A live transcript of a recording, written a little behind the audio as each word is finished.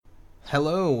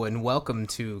Hello and welcome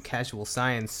to Casual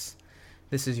Science.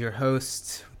 This is your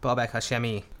host, Babak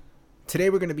Hashemi. Today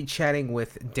we're going to be chatting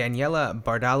with Daniela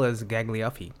Bardales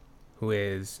Gaglioffi, who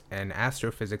is an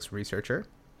astrophysics researcher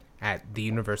at the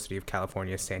University of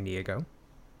California, San Diego.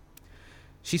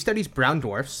 She studies brown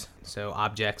dwarfs, so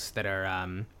objects that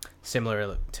are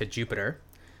similar to Jupiter,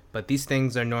 but these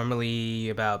things are normally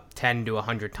about 10 to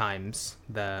 100 times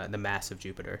the mass of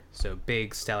Jupiter, so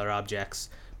big stellar objects,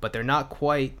 but they're not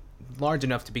quite large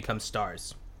enough to become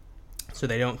stars. So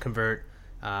they don't convert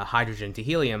hydrogen to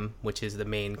helium, which is the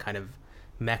main kind of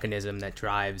mechanism that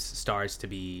drives stars to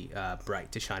be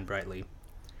bright, to shine brightly.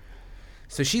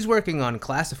 So she's working on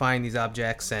classifying these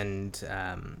objects, and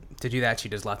to do that she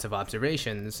does lots of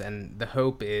observations, and the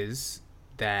hope is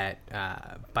that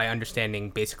by understanding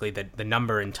basically the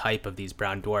number and type of these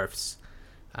brown dwarfs,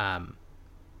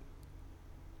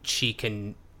 she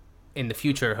can in the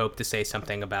future hope to say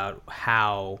something about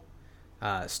how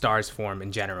stars form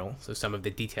in general, so some of the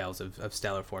details of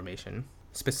stellar formation.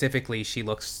 Specifically, she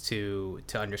looks to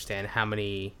understand how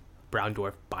many brown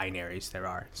dwarf binaries there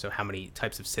are, so how many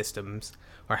types of systems,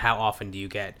 or how often do you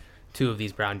get two of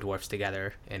these brown dwarfs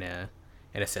together in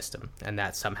a system, and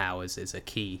that somehow is a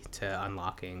key to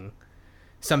unlocking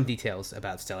some details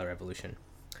about stellar evolution.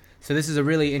 So this is a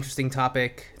really interesting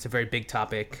topic. It's a very big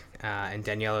topic, and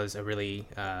Daniela is a really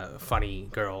funny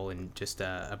girl and just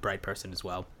a bright person as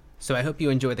well. So I hope you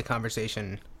enjoy the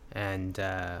conversation, and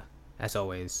as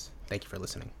always, thank you for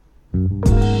listening.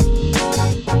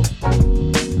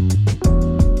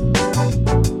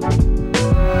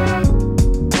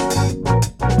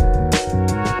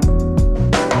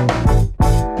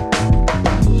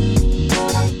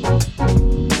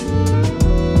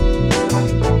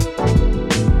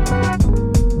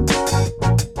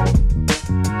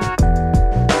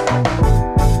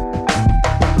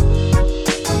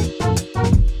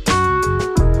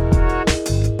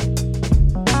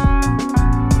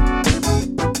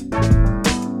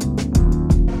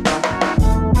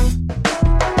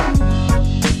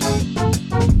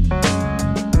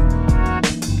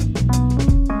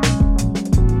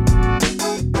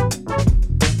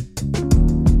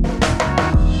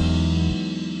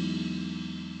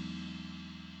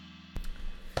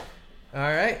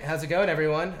 How's it going,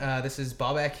 everyone? This is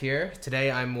Babak here. Today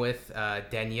I'm with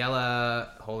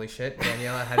Daniela. Holy shit,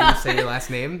 Daniela, how do you say your last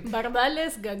name?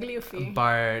 Bardales Gaglioffi.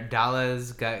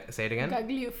 Say it again?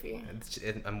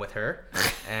 Gaglioffi. I'm with her.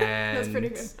 And that's pretty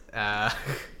good. I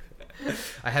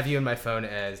have you in my phone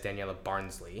as Daniela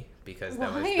Barnsley because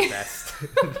that was the best.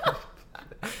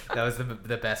 That was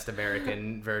the best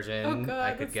American version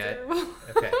I could get. Terrible.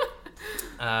 Okay.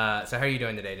 So how are you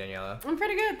doing today, Daniela? I'm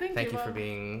pretty good, Thank you for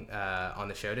being on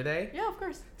the show today. Yeah, of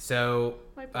course. So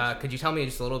could you tell me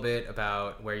just a little bit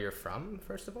about where you're from,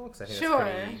 first of all? Because I think that's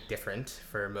pretty different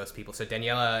for most people. So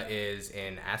Daniela is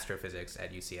in astrophysics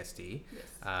at UCSD,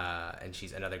 yes. And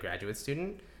she's another graduate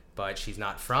student, but she's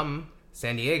not from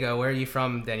San Diego. Where are you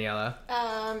from, Daniela?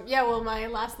 Well, my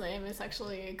last name is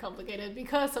actually complicated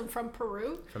because I'm from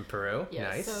Peru. From Peru?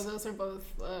 Yes, nice. So those are both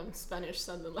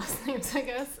Spanish-sounding last names, I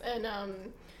guess. And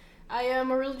I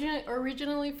am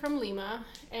originally from Lima,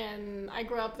 and I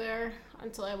grew up there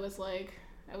until I was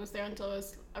there until I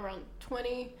was around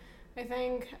 20, I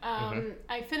think.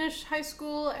 I finished high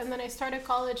school, and then I started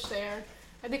college there.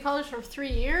 I did college for 3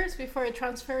 years before I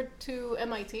transferred to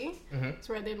MIT. That's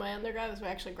where I did my undergrad. That's where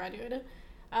I actually graduated.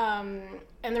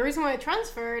 And the reason why I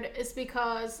transferred is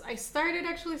because I started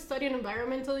actually studying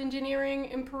environmental engineering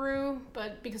in Peru,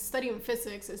 but because studying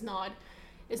physics is not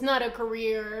a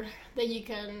career that you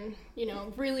can,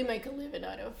 really make a living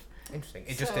out of. Interesting.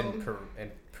 It's just in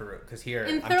Peru, because here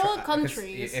in third world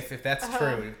countries. If that's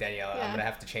true, Daniela, I'm gonna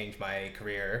have to change my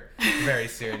career very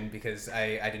soon because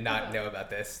I did not know about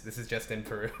this. This is just in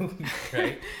Peru,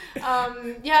 right?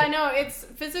 It's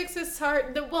physics is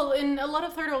hard. In a lot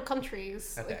of third world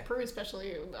countries, like Peru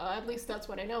especially, at least that's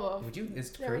what I know of. Is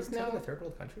Peru a third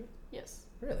world country? Yes.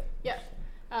 Really? Yeah.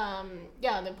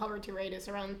 The poverty rate is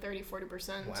around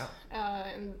 30-40%. Wow.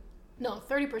 And no,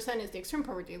 30% is the extreme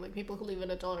poverty, like people who live on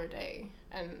 $1 a day.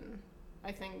 And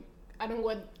I think I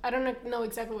don't know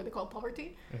exactly what they call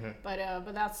poverty,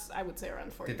 but that's, I would say,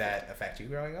 around 40. Did that affect you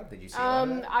growing up? Did you see a lot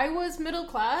of that? I was middle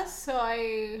class, so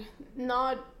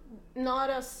not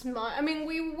as much. I mean,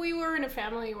 we were in a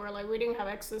family where we didn't have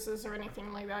excesses or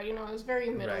anything like that. It was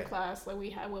very middle class. We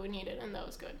had what we needed, and that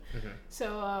was good.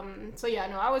 So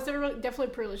I was definitely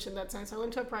privileged in that sense. I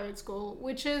went to a private school,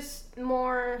 which is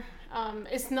more.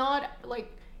 It's not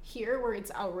like here where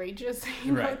it's outrageous.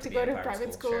 To go to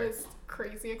private school is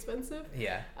crazy expensive.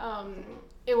 Yeah.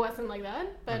 It wasn't like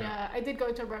that, but I did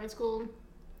go to a private school,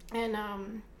 and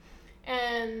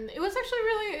And it was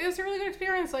actually it was a really good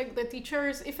experience. Like the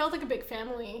teachers, it felt like a big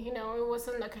family, you know, it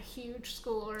wasn't like a huge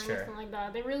school or anything like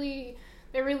that. They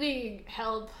really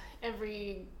help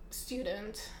every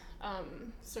student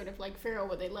sort of like figure out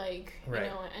what they like, you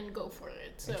know, and go for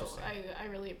it. So I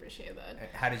really appreciate that.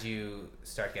 How did you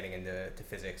start getting into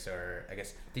physics, or I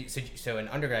guess so in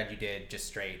undergrad you did just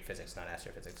straight physics, not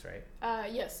astrophysics, right?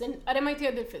 Yes, and at MIT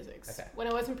I did physics. Okay. When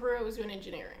I was in Peru I was doing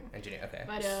engineering. Okay.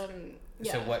 But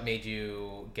So what made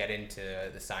you get into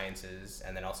the sciences,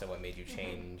 and then also what made you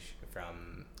change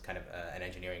from kind of an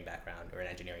engineering background or an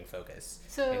engineering focus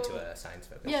into a science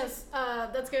focus? Yes,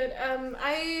 that's good.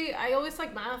 I always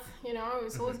liked math, you know, I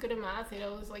was always good at math. It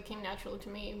always like came natural to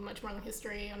me, much more than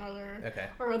history and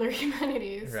other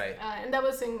humanities. Right. And that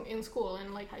was in school,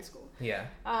 in like high school. Yeah.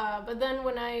 But then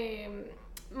when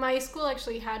my school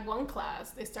actually had one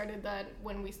class. They started that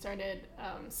when we started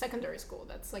secondary school.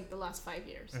 That's like the last 5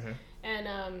 years. And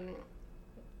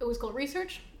it was called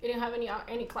research. It didn't have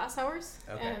any class hours,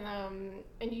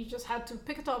 and you just had to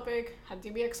pick a topic, had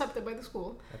to be accepted by the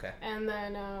school, and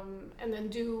then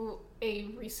do a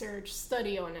research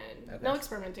study on it. No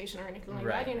experimentation or anything like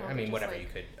that. You know, I mean, whatever like, you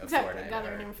could afford.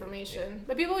 Gathering information. Yeah.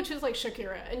 But people would choose like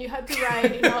Shakira, and you had to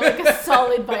write, you know, like a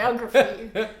solid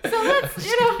biography. So that's,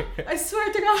 you know, I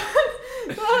swear to God,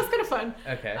 that was kind of fun.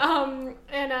 Okay.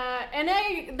 And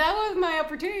that was my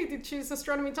opportunity to choose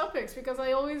astronomy topics, because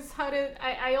I always had it.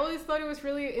 I always thought it was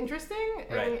really interesting,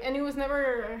 and it was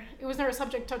never a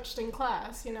subject touched in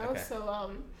class, you know.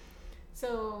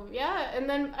 So yeah, and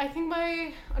then I think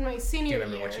on my senior year.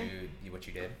 Do you remember what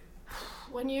you did?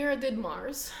 1 year I did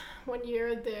Mars. 1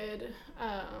 year did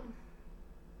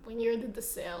the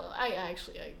sail. I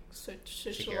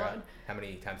switched a lot. How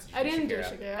many times did you? I didn't do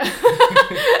Shakira.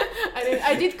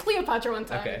 I did Cleopatra one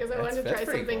time because I wanted to try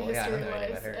something cool.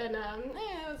 history-wise, and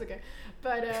it was okay.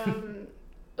 But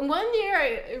 1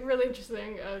 year, really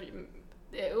interesting.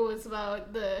 It was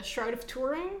about the Shroud of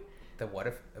Turin. The what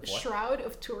of what? Shroud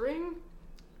of Turin.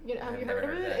 You know, have you heard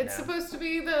of it? It's supposed to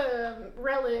be the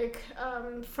relic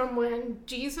from when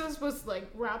Jesus was like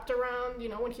wrapped around, you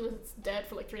know, when he was dead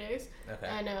for like 3 days. Okay.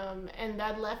 And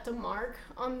that left a mark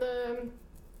on the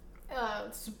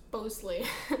supposedly,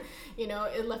 you know,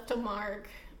 it left a mark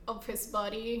of his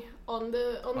body on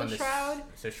the shroud.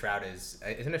 So shroud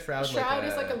isn't a shroud? Shroud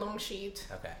is like a long sheet.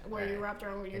 Okay. Where you're wrapped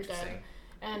around when you're dead.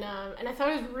 And I thought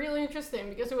it was really interesting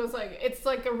because it was like, it's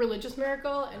like a religious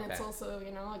miracle, and it's also, you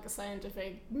know, like a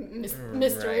scientific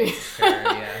mystery. Right. Sure,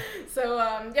 yeah. So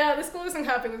the school isn't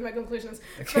happy with my conclusions.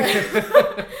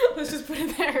 But let's just put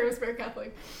it there. It was very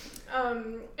Catholic.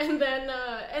 And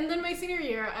then my senior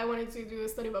year, I wanted to do a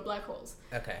study about black holes.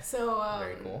 Okay. So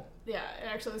very cool. Yeah,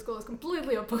 actually, the school was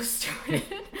completely opposed to it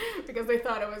because they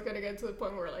thought I was going to get to the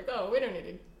point where like, oh, we don't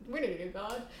need to do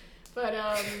God, but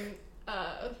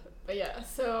yeah,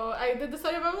 so I did the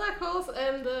study about black holes,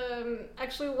 and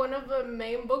actually one of the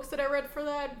main books that I read for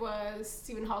that was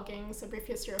Stephen Hawking's A Brief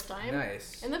History of Time.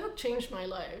 Nice. And that book changed my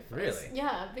life. Really?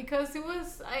 Yeah, because it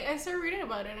was, I started reading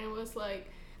about it, and it was like,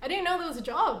 I didn't know there was a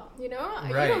job, you know?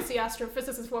 Right. You don't see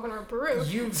astrophysicists walking around Peru.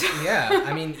 Yeah,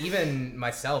 I mean, even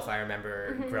myself, I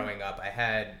remember growing up, I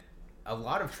had a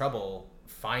lot of trouble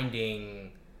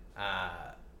finding...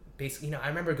 basically, you know, I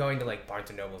remember going to like Barnes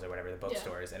and Nobles or whatever, the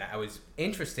bookstores, and I was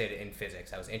interested in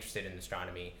physics. I was interested in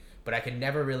astronomy, but I could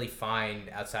never really find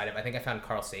outside of, I think I found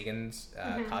Carl Sagan's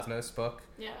Cosmos book.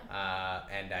 Yeah.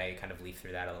 And I kind of leafed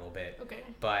through that a little bit. Okay.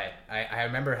 But I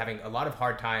remember having a lot of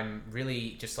hard time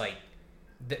really just like,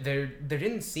 there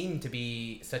didn't seem to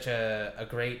be such a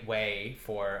great way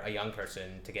for a young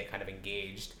person to get kind of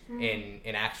engaged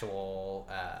in actual,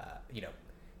 you know,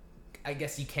 I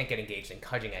guess you can't get engaged in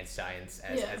cutting edge science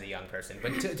as a young person,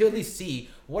 but to at least see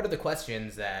what are the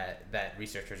questions that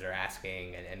researchers are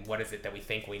asking, and what is it that we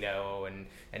think we know, and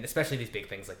especially these big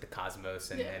things like the Cosmos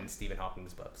and Stephen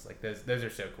Hawking's books, like those are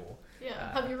so cool.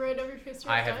 Yeah. Have you read A Brief History of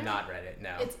Time? I have not read it,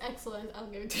 no. It's excellent. I'll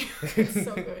give it to you. It's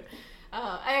so good.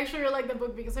 I actually really like the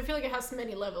book because I feel like it has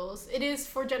many levels. It is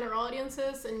for general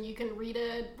audiences, and you can read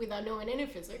it without knowing any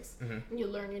physics. And you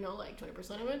learn, you know, like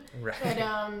 20% of it. Right. But,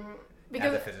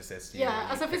 because, as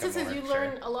a physicist, you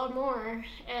learn a lot more,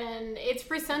 and it's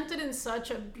presented in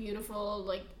such a beautiful,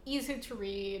 like, easy to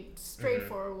read,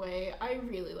 straightforward way. I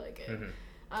really like it.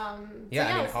 I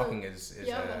mean, Hawking is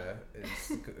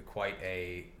quite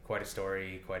a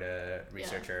story, quite a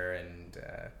researcher, and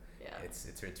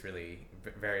it's really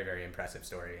very, very impressive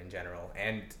story in general.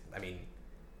 And I mean,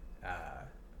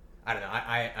 I don't know,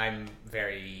 I'm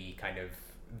very kind of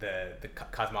the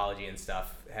cosmology and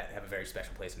stuff have a very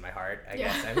special place in my heart, I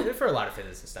guess. I mean, for a lot of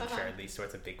physicists, I'm sure, these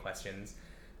sorts of big questions.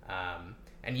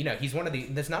 and he's one of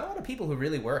there's not a lot of people who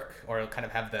really work or kind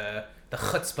of have the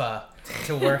chutzpah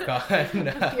to work on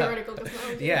theoretical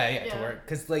cosmology. To work,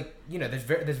 because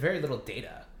there's very little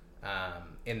data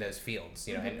in those fields,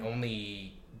 and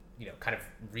only kind of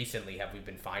recently have we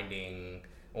been finding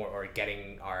or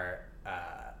getting our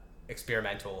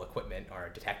experimental equipment, our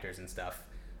detectors and stuff,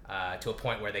 to a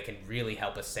point where they can really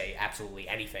help us say absolutely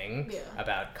anything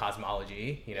about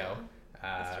cosmology.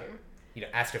 That's true.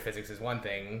 Astrophysics is one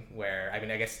thing where, I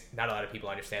guess not a lot of people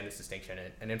understand this distinction,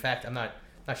 and in fact, I'm not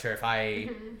sure if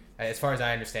as far as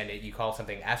I understand it, you call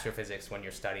something astrophysics when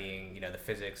you're studying, the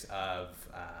physics of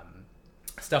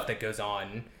stuff that goes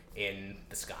on in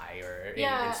the sky or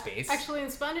in space. Actually, in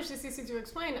Spanish, it's easy to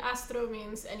explain. Astro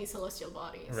means any celestial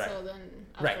body. Right. So then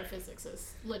astrophysics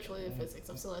is literally the physics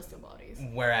of celestial bodies.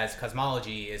 Whereas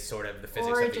cosmology is sort of the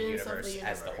physics of the universe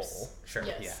as the whole. Sure.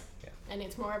 Yes. Yeah. And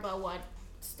it's more about what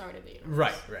started the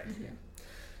universe. Right. Yeah.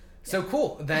 So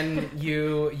cool. Then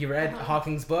you read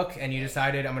Hawking's book and you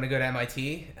decided, I'm going to go to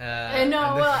MIT. At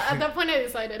that point I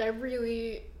decided I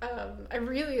really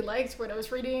liked what I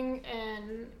was reading,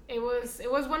 and it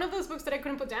was one of those books that I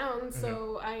couldn't put down.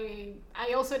 So I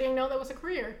also didn't know that was a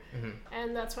career,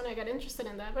 and that's when I got interested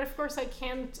in that. But of course I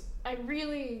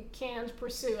really can't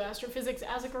pursue astrophysics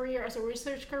as a career, as a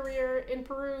research career in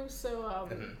Peru. So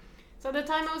so at the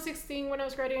time I was 16 when I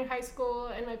was graduating high school,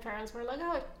 and my parents were like,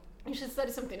 oh, you should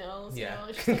study something else. You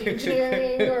should study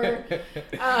engineering or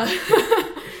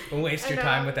waste your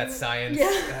time with that science.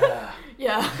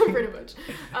 Yeah, pretty much.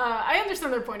 I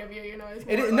understand their point of view.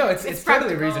 It's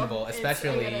totally reasonable,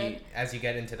 especially as you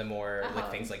get into the more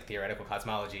things like theoretical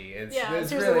cosmology. It's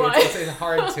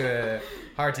hard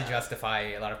to justify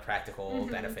a lot of practical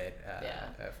benefit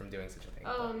from doing such a thing.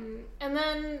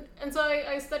 And so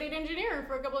I studied engineering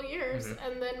for a couple of years,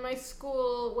 and then my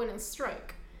school went on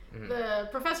strike. The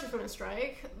professors went on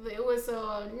strike. It was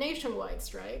a nationwide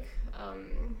strike.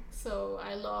 So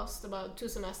I lost about 2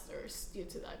 semesters due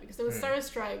to that, because they would start a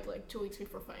strike like 2 weeks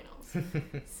before finals.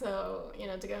 So,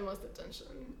 to get most attention.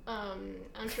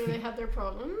 I'm sure they had their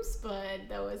problems, but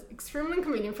that was extremely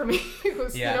inconvenient for me,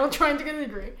 who's, trying to get a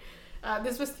degree.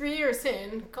 This was 3 years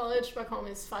in. College back home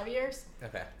is 5 years.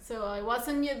 Okay. So I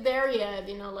wasn't yet there yet,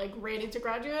 ready to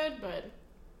graduate, but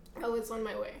I was on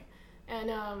my way. And,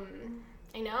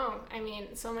 I know.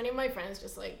 So many of my friends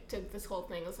just took this whole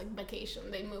thing as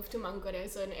vacation. They moved to Mancora,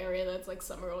 so an area that's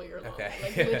summer all year long. Okay.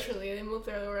 Literally, they moved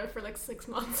there. They were for 6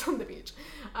 months on the beach.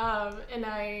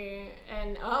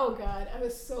 And oh god, I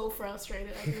was so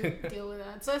frustrated. I couldn't deal with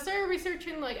that. So I started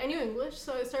researching. I knew English,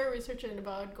 so I started researching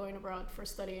about going abroad for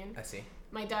studying. I see.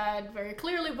 My dad very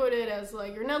clearly put it as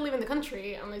you're not leaving the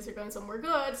country unless you're going somewhere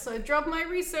good. So I dropped my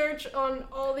research on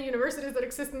all the universities that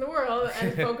exist in the world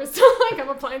and focused on I'm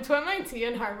applying to MIT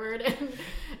and Harvard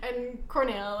and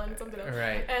Cornell and something else.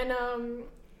 Right.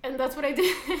 And that's what I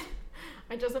did.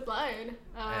 I just applied.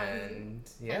 And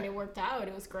it worked out.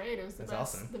 It was great. It was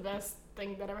the best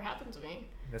thing that ever happened to me.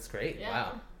 That's great. Yeah.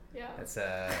 Wow. Yeah.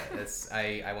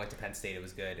 I went to Penn State. It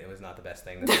was good. It was not the best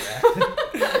thing that's ever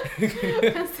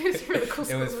happened. Penn State's really cool.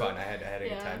 It was fun. I had a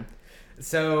good time.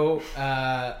 So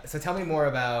tell me more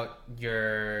about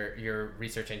your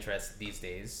research interests these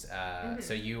days.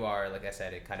 So you are, like I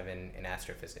said, kind of in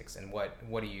astrophysics, and what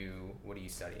are you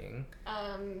studying?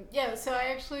 So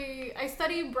I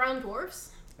study brown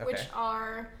dwarfs, which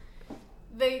are,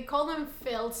 they call them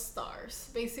failed stars.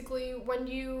 Basically, when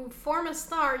you form a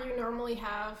star, you normally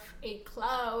have a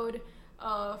cloud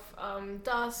of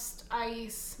dust,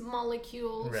 ice,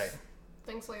 molecules,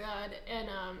 things like that,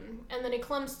 and then it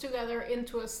clumps together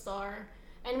into a star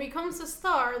and becomes a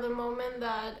star the moment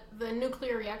that the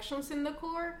nuclear reactions in the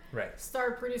core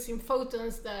start producing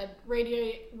photons that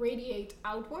radiate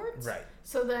outwards. Right.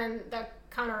 So then that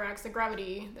counteracts the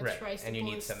gravity that tries to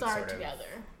pull the star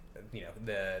together.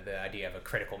 The idea of a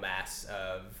critical mass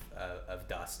of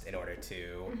dust in order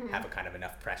to have a kind of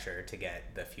enough pressure to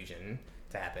get the fusion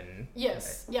to happen.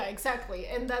 Yes, yeah, exactly.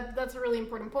 And that's a really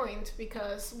important point,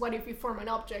 because what if you form an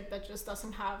object that just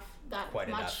doesn't have that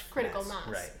much critical mass?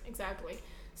 Right. Exactly.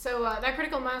 So that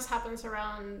critical mass happens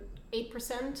around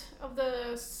 8% of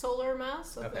the solar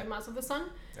mass, of the mass of the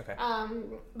sun. Okay.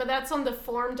 But that's on the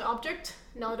formed object,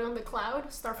 not on the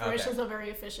cloud. Star formations are very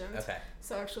efficient. Okay.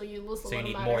 So actually you lose a lot of matter. So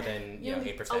you need more than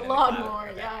 8%. A lot more.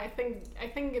 Okay. Yeah, I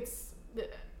think it's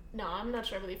no, I'm not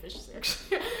sure of the efficiency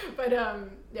actually, but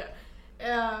yeah.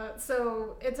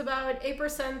 So it's about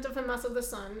 8% of the mass of the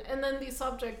sun, and then this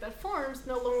object that forms is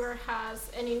no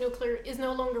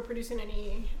longer producing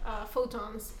any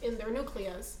photons in their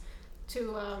nucleus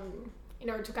to in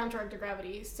order to counteract the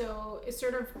gravity. So it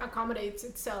sort of accommodates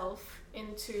itself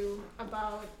into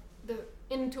about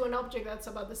into an object that's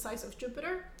about the size of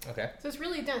Jupiter. Okay. So it's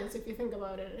really dense if you think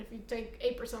about it. If you take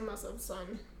 8% mass of the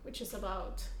sun, which is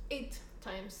about 8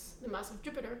 times the mass of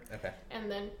Jupiter, Okay.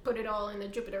 and then put it all in the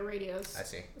Jupiter radius, I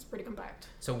see. it's pretty compact.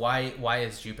 So why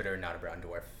is Jupiter not a brown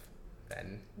dwarf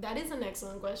then? That is an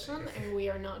excellent question, and we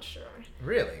are not sure.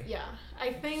 Really? Yeah,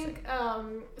 I think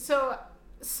so.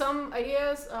 Some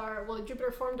ideas are, well,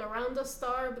 Jupiter formed around a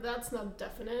star, but that's not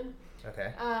definite.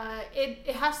 Okay.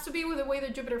 It has to be with the way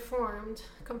that Jupiter formed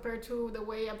compared to the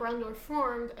way a brown dwarf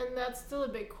formed, and that's still a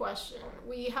big question.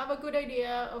 We have a good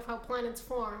idea of how planets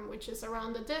form, which is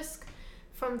around a disk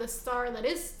from the star that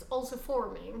is also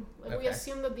forming. Like, we Okay.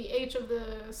 assume that the age of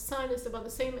the sun is about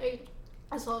the same age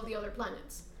as all of the other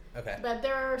planets. Okay. But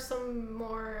there are some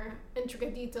more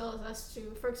intricate details as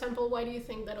to, for example, why do you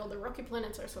think that all the rocky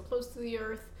planets are so close to the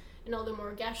Earth and all the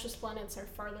more gaseous planets are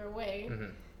farther away?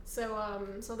 Mm-hmm.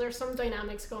 So there's some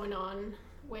dynamics going on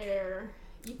where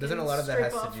you Doesn't can a lot of that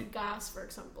strip has to off do- gas, for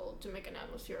example, to make an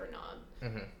atmosphere or not.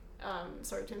 Mm-hmm.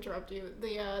 Sorry to interrupt you.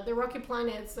 The rocky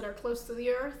planets that are close to the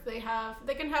Earth, they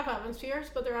can have atmospheres,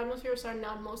 but their atmospheres are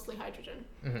not mostly hydrogen.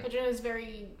 Mm-hmm. Hydrogen is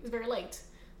very light.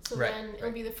 So Right, then it'll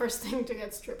right. be the first thing to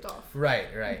get stripped off. Right.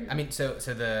 I mean, so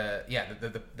the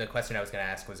question I was going to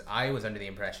ask was, I was under the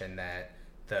impression that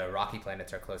the rocky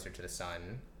planets are closer to the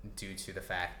sun due to the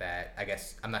fact that, I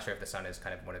guess, I'm not sure if the sun is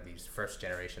kind of one of these first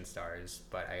generation stars,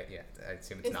 but I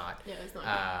assume it's not. Yeah, it's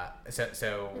not.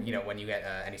 So you know, when you get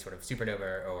any sort of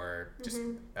supernova or just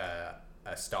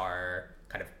a star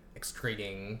kind of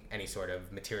excreting any sort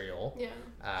of material,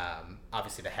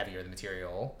 obviously the heavier the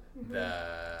material,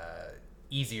 the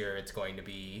easier it's going to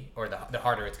be, or the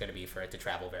harder it's going to be for it to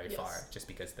travel very far, just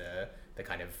because the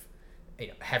kind of, you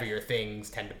know, heavier things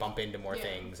tend to bump into more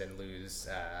things and lose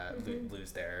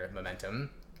their momentum.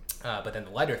 But then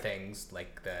the lighter things,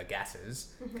 like the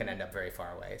gases, can end up very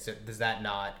far away. So does that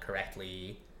not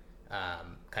correctly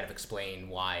kind of explain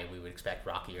why we would expect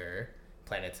rockier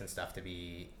planets and stuff to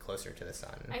be closer to the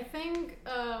sun? I think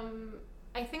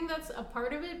that's a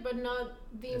part of it, but not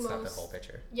It's not the whole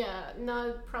picture. Yeah,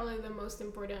 not probably the most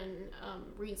important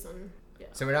reason. Yeah.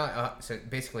 So we're not. So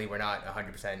basically, we're not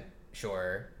 100%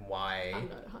 sure why. I'm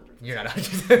not 100%. You're not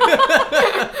 100%.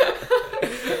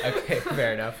 Okay,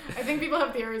 fair enough. I think people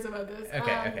have theories about this.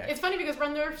 Okay. It's funny because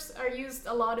brown dwarfs are used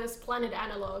a lot as planet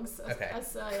analogs,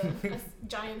 as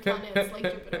giant planets like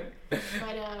Jupiter.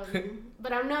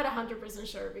 But I'm not 100%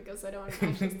 sure because I don't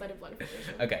actually study blood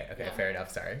formation. Okay, fair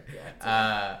enough. Sorry.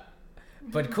 Yeah,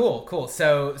 but cool.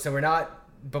 So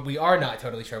we are not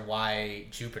totally sure why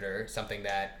Jupiter, something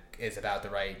that is about the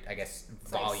right, I guess,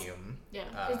 volume. Yeah,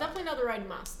 it's definitely not the right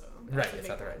mass though. Right, it's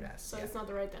not the right mass. So it's not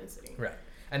the right density. Right.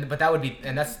 But that would be,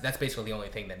 and that's basically the only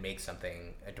thing that makes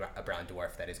something a brown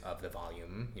dwarf that is of the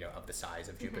volume, you know, of the size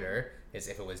of Jupiter, is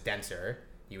if it was denser,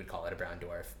 you would call it a brown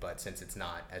dwarf. But since it's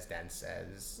not as dense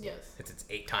as, since it's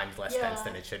 8 times less dense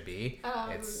than it should be,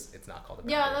 it's not called a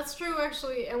brown dwarf. Yeah, that's true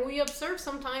actually. And we observe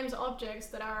sometimes objects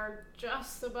that are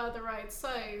just about the right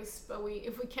size, but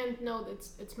if we can't know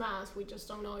its mass, we just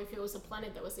don't know if it was a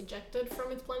planet that was ejected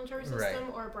from its planetary system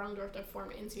or a brown dwarf that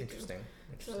formed in situ. Interesting.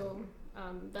 So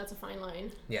that's a fine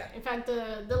line. Yeah. In fact,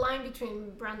 the line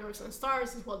between brown dwarfs and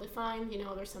stars is well defined. You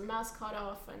know, there's some mass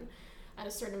cutoff and at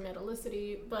a certain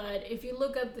metallicity. But if you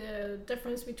look at the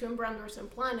difference between brown dwarfs and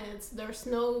planets, there's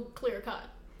no clear cut.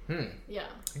 Yeah.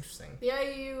 Interesting. The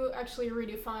IAU actually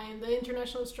redefined, the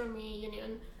International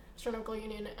Astronomical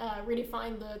Union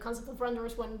redefined the concept of brown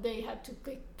dwarfs when they had to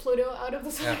take Pluto out of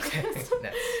the solar system.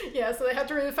 Nice. Yeah, so they had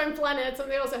to redefine planets,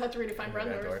 and they also had to redefine brown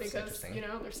dwarfs because you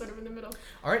know they're sort of in the middle.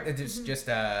 All right, just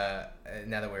now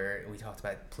that we talked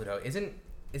about Pluto,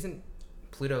 isn't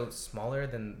Pluto smaller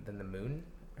than the moon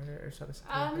or something?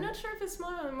 I'm not sure if it's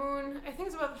smaller than the moon. I think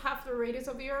it's about half the radius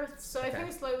of the Earth, so I think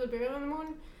it's slightly bigger than the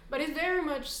moon, but it's very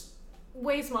much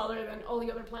way smaller than all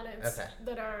the other planets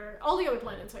all the other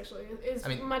planets actually is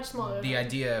much smaller. The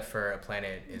idea for a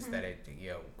planet is that it, you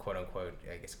know, quote unquote,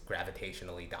 I guess,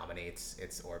 gravitationally dominates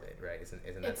its orbit, right? Isn't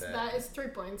that it's 3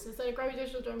 points. It's that it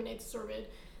gravitationally dominates its orbit,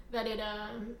 that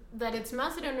it's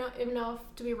massive enough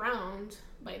to be round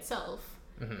by itself,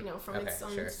 you know, from its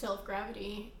own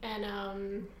self-gravity,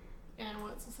 and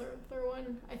what's the third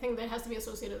one? I think that has to be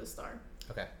associated with a star.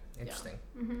 Okay, interesting.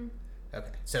 Yeah. Okay,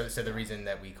 so the reason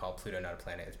that we call Pluto not a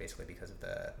planet is basically because of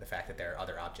the fact that there are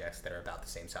other objects that are about the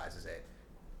same size as it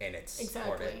in its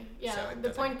orbit. Yeah, so it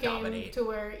the point came dominate. to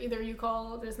where either you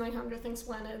call there's 900 things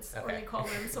planets, or you call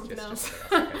them something else.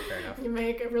 Okay, fair enough. You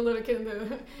make every little kid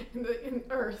in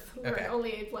Earth, where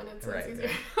only 8 planets, so it's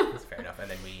easier. That's fair enough.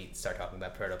 And then we start talking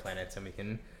about protoplanets, and we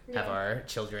can have our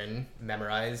children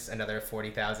memorize another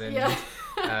 40,000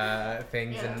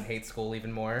 things and hate school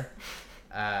even more.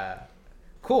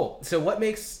 Cool. So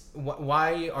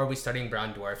why are we studying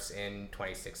brown dwarfs in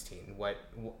 2016?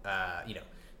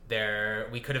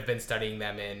 We could have been studying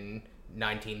them in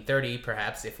 1930,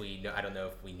 perhaps, if we know. I don't know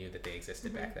if we knew that they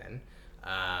existed back then.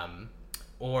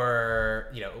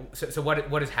 So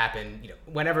what has happened,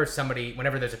 whenever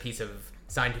there's a piece of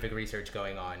scientific research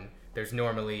going on, there's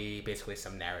normally basically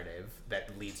some narrative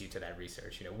that leads you to that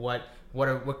research.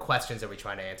 What questions are we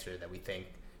trying to answer that we think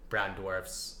brown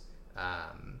dwarfs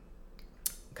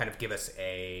kind of give us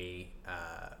a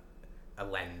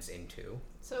lens into?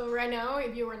 So right now,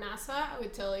 if you were NASA, I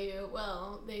would tell you,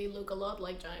 well, they look a lot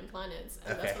like giant planets,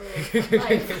 and Okay.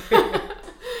 that's what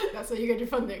that's how you get your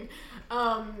funding.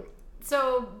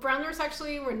 So brown dwarfs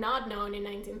actually were not known in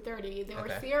 1930. They were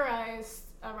Okay. theorized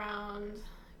around,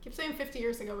 I keep saying 50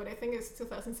 years ago, but I think it's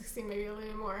 2016, maybe a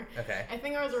little more. Okay. I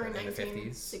think ours were in In the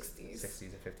 1960s.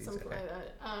 60s and 50s. Something Okay. like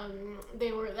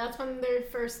that. That's when they're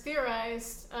first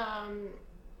theorized,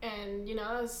 and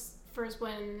that's first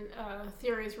when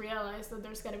theories realized that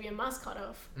there's got to be a mass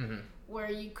cutoff Mm-hmm.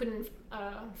 where you couldn't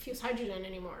fuse hydrogen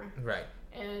anymore. Right.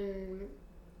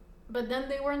 But then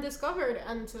they weren't discovered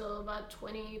until about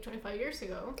 25 years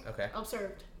ago. Okay.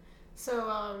 Observed. So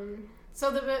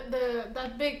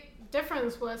that big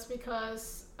difference was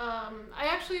because I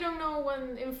actually don't know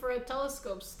when infrared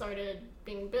telescopes started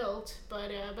being built,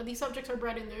 but these objects are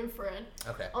bright in the infrared.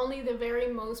 Okay. Only the very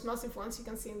most massive ones you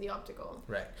can see in the optical.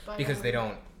 Right. But, Because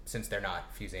since they're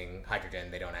not fusing hydrogen,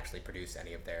 they don't actually produce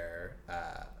any of their.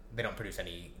 They don't produce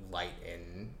any light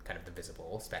in kind of the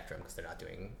visible spectrum because they're not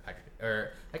doing hydrogen.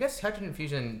 Or I guess hydrogen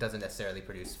fusion doesn't necessarily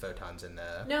produce photons in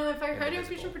the. No, in fact, in the hydrogen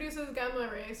visible. fusion produces gamma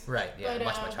rays. Right. Yeah. But,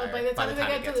 much higher. but by the time they it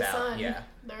get to gets the out, sun, yeah,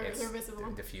 they're it's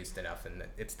visible. diffused enough, and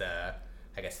it's the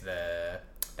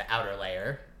outer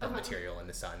layer of material in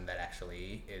the sun that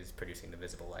actually is producing the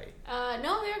visible light.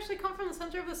 No, they actually come from the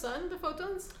center of the sun, the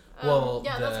photons.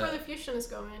 That's where the fusion is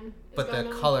going. But the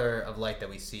color of light that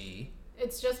we see.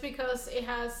 It's just because it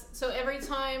has. So every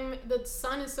time the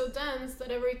sun is so dense that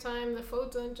every time the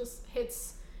photon just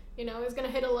hits, it's going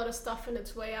to hit a lot of stuff in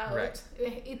its way out. Right.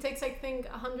 It takes, I think,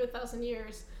 100,000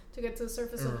 years to get to the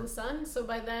surface of the sun. So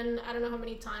by then, I don't know how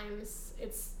many times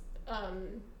it's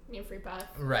free path.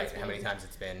 Right. How many times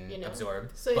it's been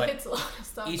absorbed. So it hits a lot of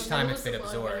stuff. Each time it's been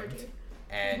absorbed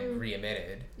and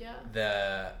re-emitted,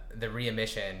 the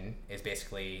re-emission is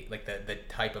basically like the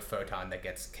type of photon that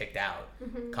gets kicked out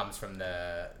comes from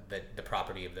the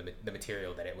property of the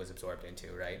material that it was absorbed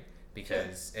into, right?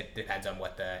 Because it depends on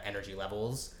what the energy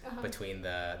levels between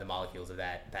the molecules of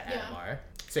that atom are.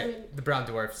 So the brown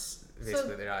dwarfs,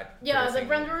 basically, they're not. Yeah, the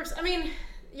brown dwarfs.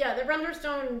 The brown dwarfs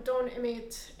don't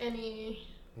emit any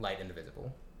light in the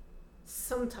visible.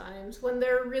 Sometimes, when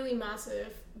they're really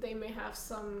massive, they may have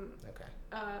some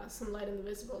light in the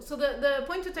visible. So the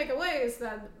point to take away is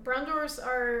that brown dwarfs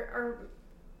are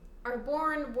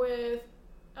born with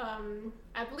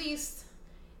at least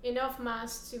enough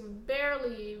mass to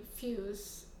barely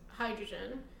fuse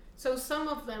hydrogen. So some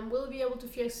of them will be able to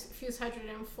fuse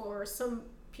hydrogen for some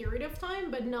period of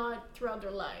time, but not throughout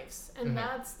their lives. And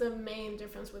that's the main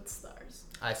difference with stars.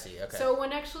 I see. Okay. So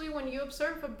when you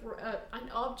observe an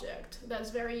object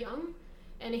that's very young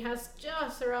and it has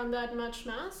just around that much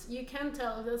mass, you can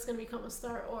tell if that's going to become a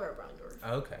star or a brown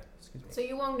dwarf. Okay. Excuse me. So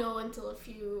you won't know until a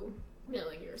few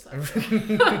million years after.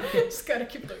 Just gotta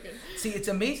keep looking. See, it's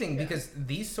amazing because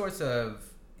these sorts of,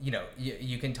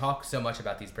 you can talk so much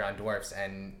about these brown dwarfs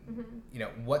and,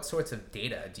 what sorts of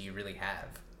data do you really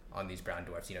have on these brown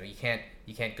dwarfs? You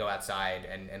can't go outside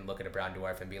and look at a brown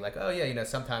dwarf and be like, oh yeah,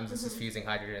 sometimes this is fusing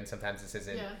hydrogen, sometimes this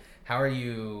isn't. How are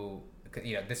you,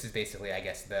 this is basically, I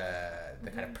guess, the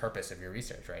kind of purpose of your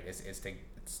research, right? Is to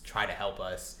try to help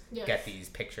us get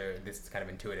this kind of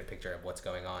intuitive picture of what's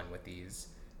going on with these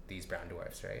brown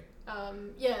dwarfs, right?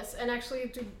 Yes, and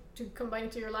actually to combine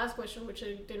to your last question, which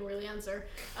I didn't really answer.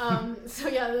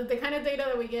 The kind of data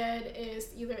that we get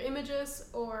is either images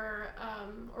or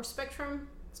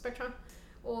spectra,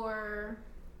 or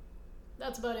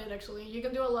that's about it. Actually, you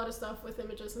can do a lot of stuff with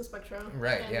images and spectra,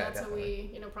 right? And yeah, that's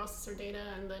definitely. how we process our data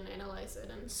and then analyze it.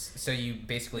 And so you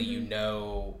basically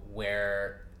know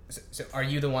where. So are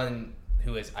you the one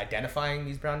who is identifying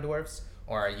these brown dwarfs?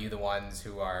 Or are you the ones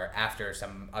who are, after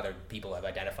some other people have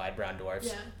identified brown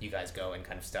dwarfs, you guys go and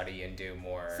kind of study and do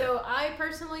more? So I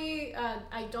personally,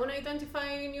 I don't identify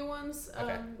any new ones.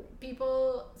 Okay.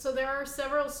 So there are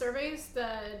several surveys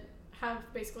that have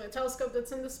basically a telescope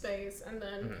that's in the space, and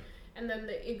then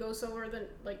it goes over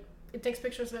it takes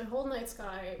pictures of the whole night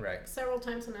sky several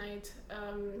times a night,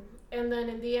 and then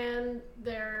in the end,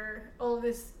 all of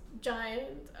these giant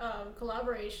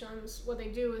collaborations. What they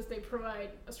do is they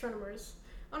provide astronomers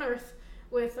on Earth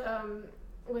with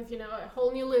a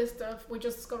whole new list of we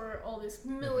just discover all these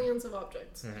millions of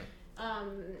objects.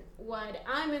 What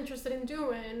I'm interested in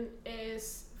doing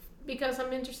is, because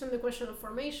I'm interested in the question of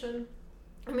formation,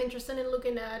 I'm interested in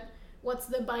looking at what's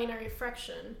the binary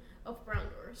fraction of brown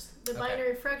dwarfs. The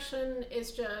binary fraction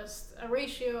is just a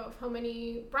ratio of how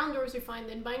many brown dwarfs you find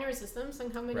in binary systems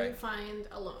and how many you find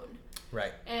alone.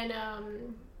 Right.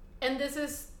 And this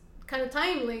is kind of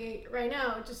timely right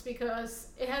now, just because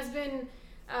it has been.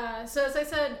 So as I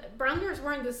said, brown dwarfs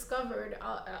weren't discovered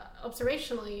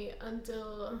observationally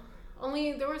until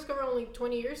they were discovered only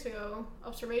 20 years ago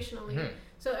observationally.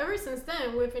 So ever since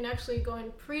then, we've been actually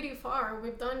going pretty far.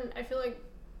 We've done, I feel like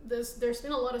there's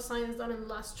been a lot of science done in the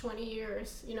last 20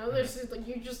 years. There's just, like,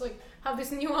 you just like have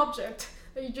this new object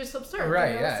that you just observe.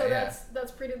 Right. So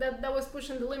that's pretty. That was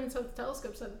pushing the limits of the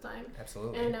telescopes at the time.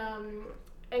 Absolutely.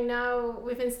 And now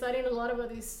we've been studying a lot about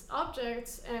these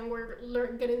objects, and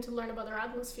we're getting to learn about their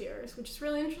atmospheres, which is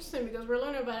really interesting because we're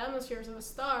learning about atmospheres of a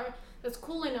star that's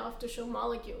cool enough to show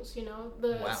molecules.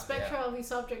 The spectra of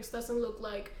these objects doesn't look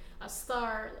like a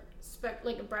star,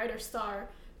 like a brighter star,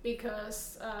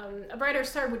 because a brighter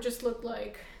star would just look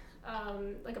like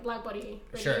a black body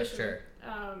radiation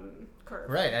curve.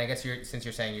 Right, and I guess since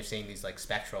you're saying you're seeing these like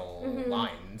spectral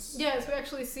lines. Yes, we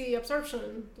actually see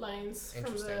absorption lines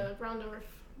from the brown dwarf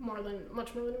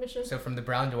much more than emission. So from the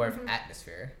brown dwarf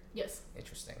atmosphere. Yes.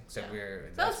 Interesting. So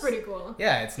that's pretty cool.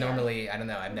 Yeah, it's normally I don't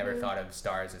know. I've never thought of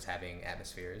stars as having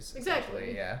atmospheres.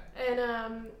 Exactly. Yeah.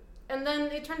 And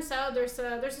then it turns out there's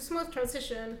a smooth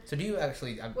transition. So do you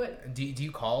actually do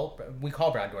you call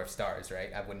brown dwarf stars, right?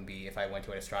 I wouldn't be, if I went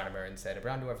to an astronomer and said a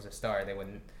brown dwarf is a star, they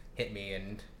wouldn't hit me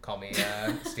and call me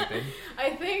stupid. I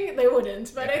think they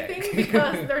wouldn't, but I think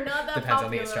because they're not that Depends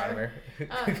popular. Depends on the astronomer.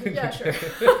 Yeah, sure.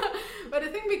 But I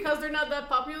think because they're not that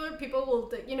popular, people will,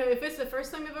 if it's the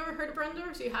first time you've ever heard of brown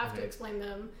dwarfs, you have to explain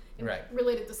them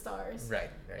related to stars.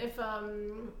 Right. If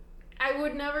I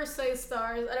would never say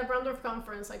stars at a brown dwarf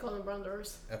conference. I call them brown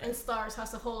dwarfs, and stars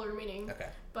has a whole other meaning. Okay.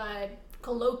 But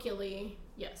colloquially,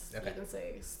 yes, you can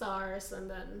say stars and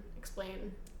then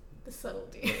explain the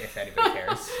subtlety. If anybody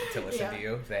cares to listen to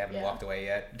you, if they haven't walked away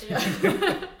yet.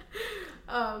 Yeah.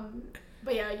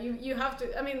 But yeah, you have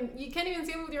to. I mean, you can't even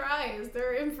see them with your eyes.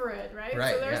 They're infrared, right?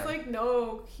 So there's like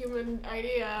no human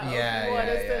idea of what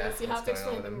is this. You have to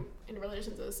explain them in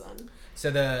relation to the sun. So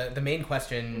the main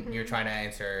question you're trying to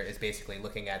answer is basically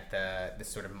looking at this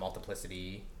sort of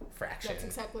multiplicity fraction. That's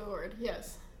exactly the word.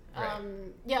 Yes.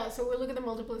 Right. So we look at the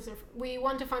multiplicity. We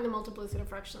want to find the multiplicity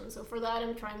fraction. So for that,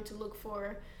 I'm trying to look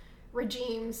for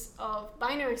regimes of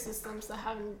binary systems that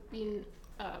haven't been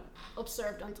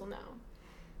observed until now.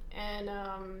 And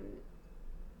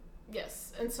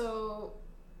and so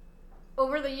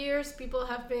over the years, people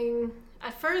have been,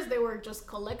 at first they were just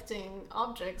collecting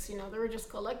objects, they were just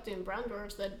collecting brown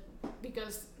dwarfs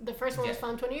because the first one was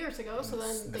found 20 years ago, so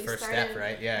then they first started, step,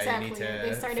 right? Yeah, exactly, you need to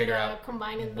they started figure out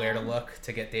combining where them. to look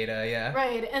to get data,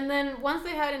 Right, and then once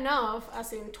they had enough,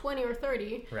 as in 20 or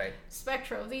 30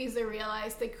 spectra of these, they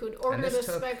realized they could order the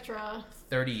spectra.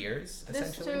 30 years,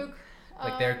 essentially? This took...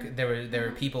 Like there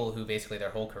were people who basically their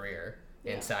whole career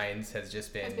in science has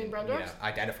just been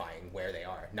identifying where they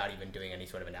are, not even doing any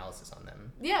sort of analysis on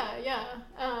them.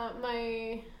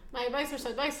 My advisor's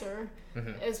advisor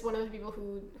is one of the people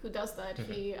who does that.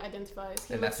 He identifies.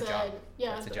 And that's a job.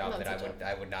 That's a job that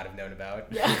I would not have known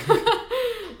about. Yeah.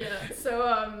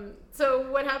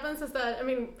 So what happens is that, I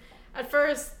mean, at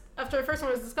first, after the first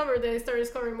one was discovered, they started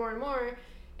discovering more and more.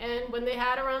 And when they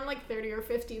had around like 30 or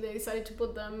 50, they decided to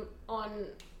put them on,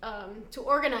 to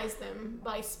organize them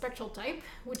by spectral type,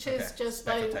 which is just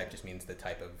spectral type just means the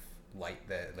type of light,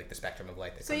 the spectrum of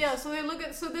light. So they look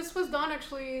at, so this was done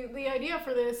actually, the idea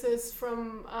for this is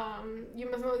from, you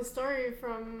must know the story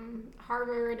from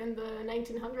Harvard in the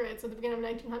 1900s, at the beginning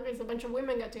of the 1900s, a bunch of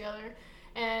women got together.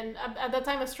 And at that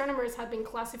time, astronomers had been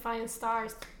classifying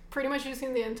stars pretty much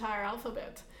using the entire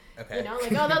alphabet. Okay.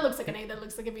 That looks like an A, that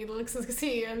looks like a B, that looks like a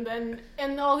C,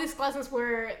 and all these classes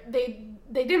where they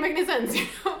didn't make any sense,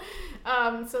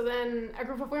 so then a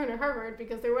group of women at Harvard,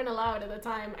 because they weren't allowed at the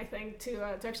time, I think, to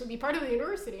actually be part of the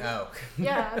university. Oh.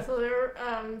 So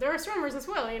they were astronomers as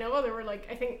well, they were like,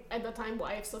 I think at the time,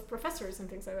 wives of professors and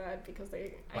things like that, because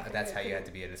they... Well, that's how you had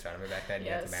to be an astronomer back then.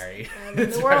 Yes. You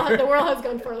had to marry. The world has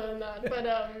gone further than that, but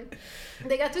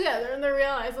they got together and they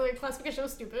realized that the classification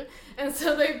was stupid, and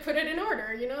so they put it in order,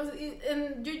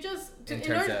 and you just in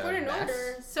order to put it in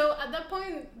order. So at that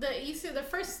point, the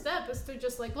first step is to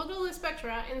just like look at all the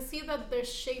spectra and see that their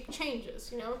shape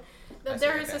changes. That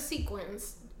there is a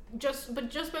sequence just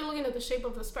by looking at the shape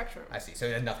of the spectrum. I see. So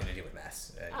it has nothing to do with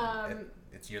mass.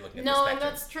 You're looking at no, the spectrum. and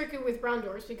that's tricky with brown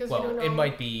dwarfs because you don't know. It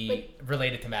might be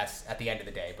related to mass at the end of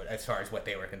the day, but as far as what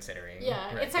they were considering,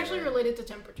 yeah, it's actually related to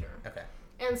temperature. Okay.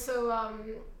 And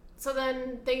so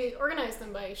then they organized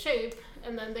them by shape,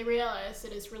 and then they realized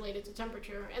it is related to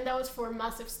temperature, and that was for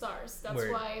massive stars. That's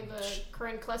why the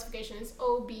current classification is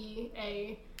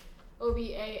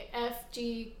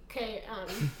OBAFGKM,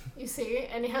 you see,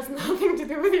 and it has nothing to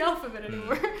do with the alphabet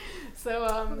anymore. So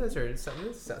those are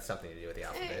something to do with the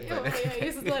alphabet. Yeah,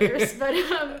 uses letters, but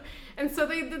and so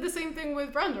they did the same thing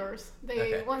with brown dwarfs.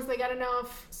 Once they got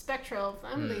enough spectra of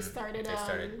them, they started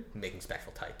making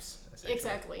spectral types.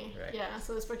 Exactly. Right. Yeah.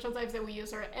 So the spectral types that we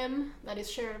use are M, that is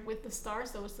shared with the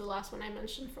stars. That was the last one I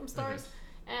mentioned from stars.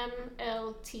 M,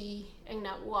 L, T, and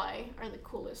now Y are the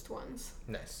coolest ones.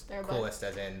 Nice. They're coolest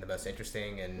as in the most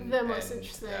interesting and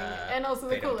and also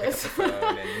the coolest.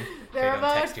 They're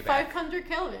about 500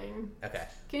 Kelvin. Okay.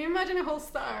 Can you imagine a whole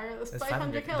star that's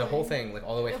 500 Kelvin? The whole thing, like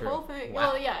all the way through. The whole thing.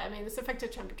 Wow. Well, yeah. I mean, it's effective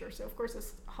temperature, so of course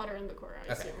it's hotter in the core.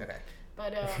 I assume. Okay.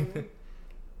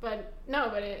 But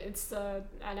it's an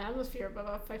atmosphere of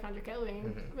about 500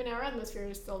 Kelvin. I mean, our atmosphere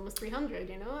is still almost 300,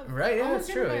 you know? Right, yeah, that's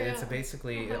true. It's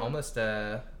basically almost,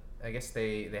 I guess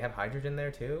they have hydrogen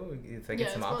there too. If they get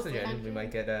some oxygen, we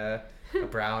might get a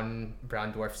brown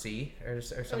dwarf sea or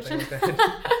something like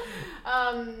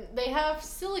that. They have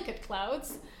silicate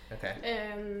clouds. Okay.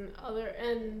 And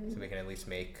so we can at least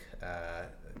make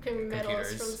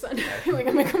metals computers from the sun. We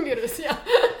can make computers,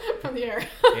 from the air.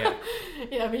 Yeah.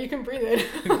 Yeah, but you can breathe it.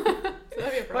 So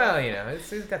that'd be a problem. Well, you know,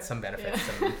 it's got some benefits.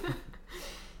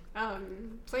 Yeah.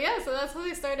 So that's how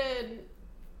they started.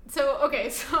 So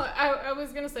I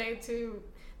was gonna say too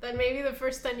that maybe the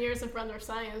first 10 years of brown dwarf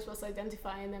science was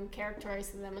identifying them,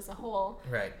 characterizing them as a whole,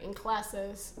 right, in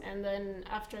classes, and then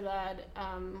after that,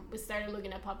 we started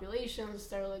looking at populations,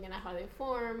 started looking at how they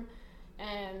form,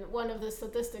 and one of the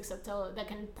statistics that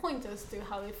can point us to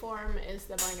how they form is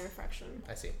the binary fraction.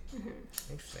 I see.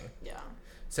 Interesting. Yeah.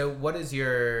 So, what is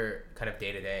your kind of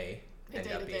day-to-day?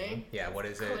 Day-to-day. Yeah, what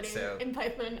is coding it? So in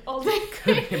Python all day.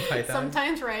 In Python?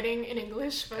 Sometimes writing in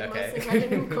English, but mostly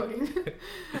writing and coding.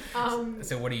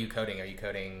 So what are you coding? Are you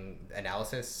coding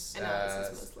analysis?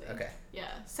 Mostly. Okay.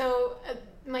 Yeah. So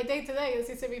my day-to-day, as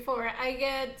you said before, I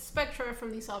get spectra from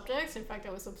these objects. In fact, I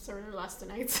was observer last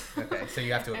night. Okay. So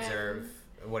you have to observe.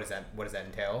 What does that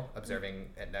entail?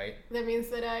 Observing at night? That means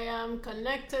that I am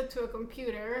connected to a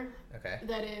computer. Okay.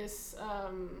 That is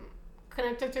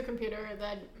connected to a computer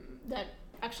that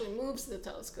actually moves the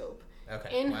telescope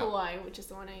in Hawaii, which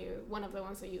is one of the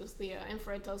ones I use, the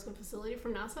infrared telescope facility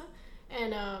from NASA,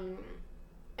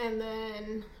 and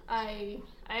then I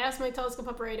asked my telescope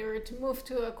operator to move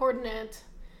to a coordinate,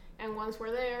 and once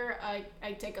we're there,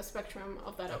 I take a spectrum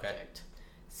of that object.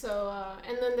 So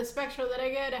and then the spectra that I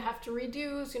get, I have to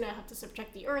reduce. I have to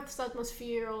subtract the Earth's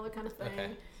atmosphere, all that kind of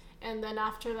thing, and then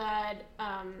after that,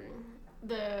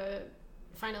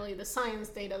 finally, the science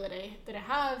data that I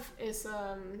have is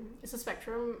a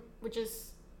spectrum, which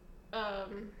is,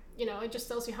 it just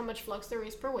tells you how much flux there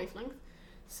is per wavelength.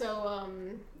 So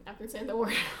I've been saying the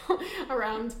word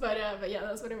around, but yeah,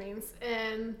 that's what it means.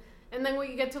 And then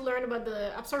we get to learn about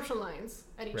the absorption lines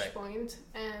at each point,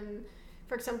 and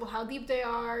for example, how deep they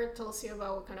are tells you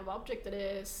about what kind of object it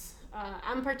is.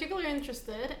 I'm particularly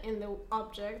interested in the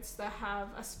objects that have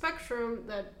a spectrum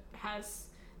that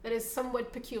is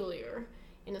somewhat peculiar,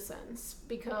 in a sense,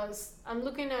 because I'm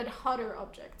looking at hotter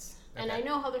objects, and I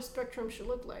know how their spectrum should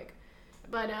look like,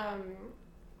 but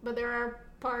there are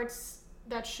parts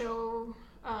that show,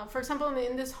 for example,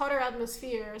 in this hotter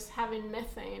atmospheres, having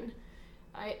methane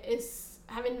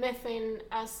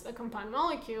as a compound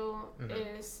molecule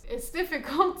is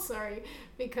difficult.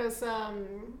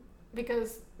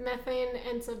 Because methane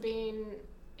ends up being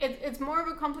it's more of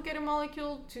a complicated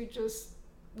molecule to just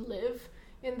live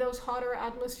in those hotter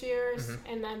atmospheres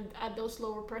and then at those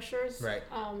lower pressures. Right.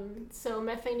 So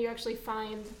methane you actually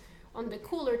find on the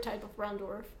cooler type of brown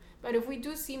dwarf. But if we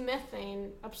do see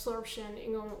methane absorption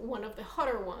in one of the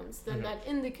hotter ones, then that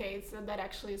indicates that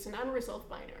actually is an unresolved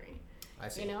binary. I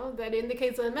see. That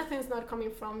indicates that methane is not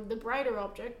coming from the brighter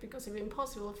object because it would be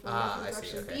impossible for methane to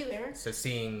actually be there. So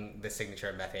seeing the signature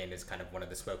of methane is kind of one of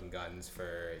the smoking guns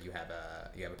for you have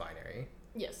a binary.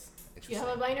 Yes. You have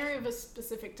a binary of a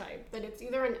specific type, that it's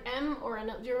either an M or an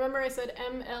L. Do you remember I said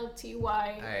M, L, T,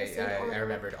 Y? I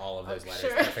remembered all of those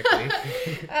letters perfectly.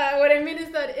 What I mean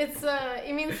is that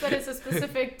it means that it's a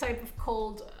specific type of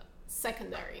cold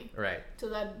secondary. Right. To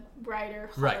that brighter,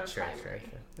 hotter primary.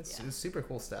 That's super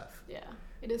cool stuff. Yeah,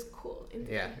 it is cool.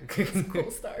 Yeah. It's cool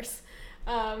stars.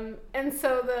 And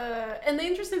so the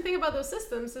interesting thing about those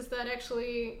systems is that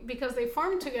actually, because they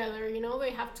form together,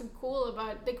 they have to cool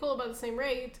about the same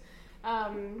rate,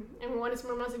 and one is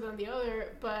more massive than the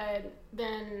other, but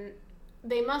then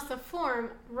they must have formed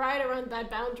right around that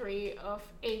boundary of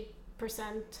 8%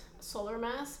 solar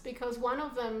mass, because one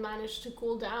of them managed to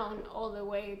cool down all the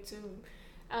way to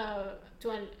a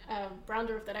brown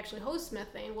dwarf that actually hosts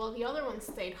methane, while the other one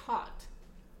stayed hot.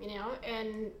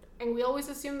 And we always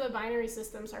assume that binary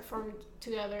systems are formed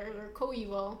together or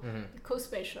co-eval,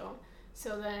 co-spatial.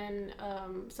 So then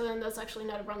that's actually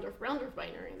not a brown dwarf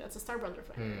binary. That's a star brown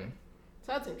dwarf binary.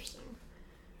 So that's interesting.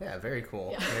 Yeah, very cool.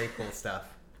 Yeah. Very cool stuff.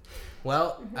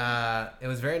 Well, it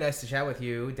was very nice to chat with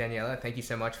you, Daniela. Thank you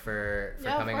so much for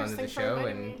coming onto the show.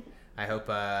 And I hope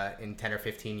in 10 or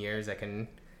 15 years I can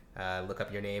look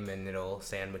up your name and it'll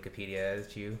say on Wikipedia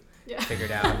that you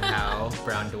figured out how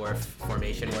brown dwarf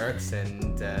formation works.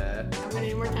 And I'm going to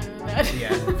need more time than that.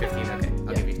 Yeah, 15, okay.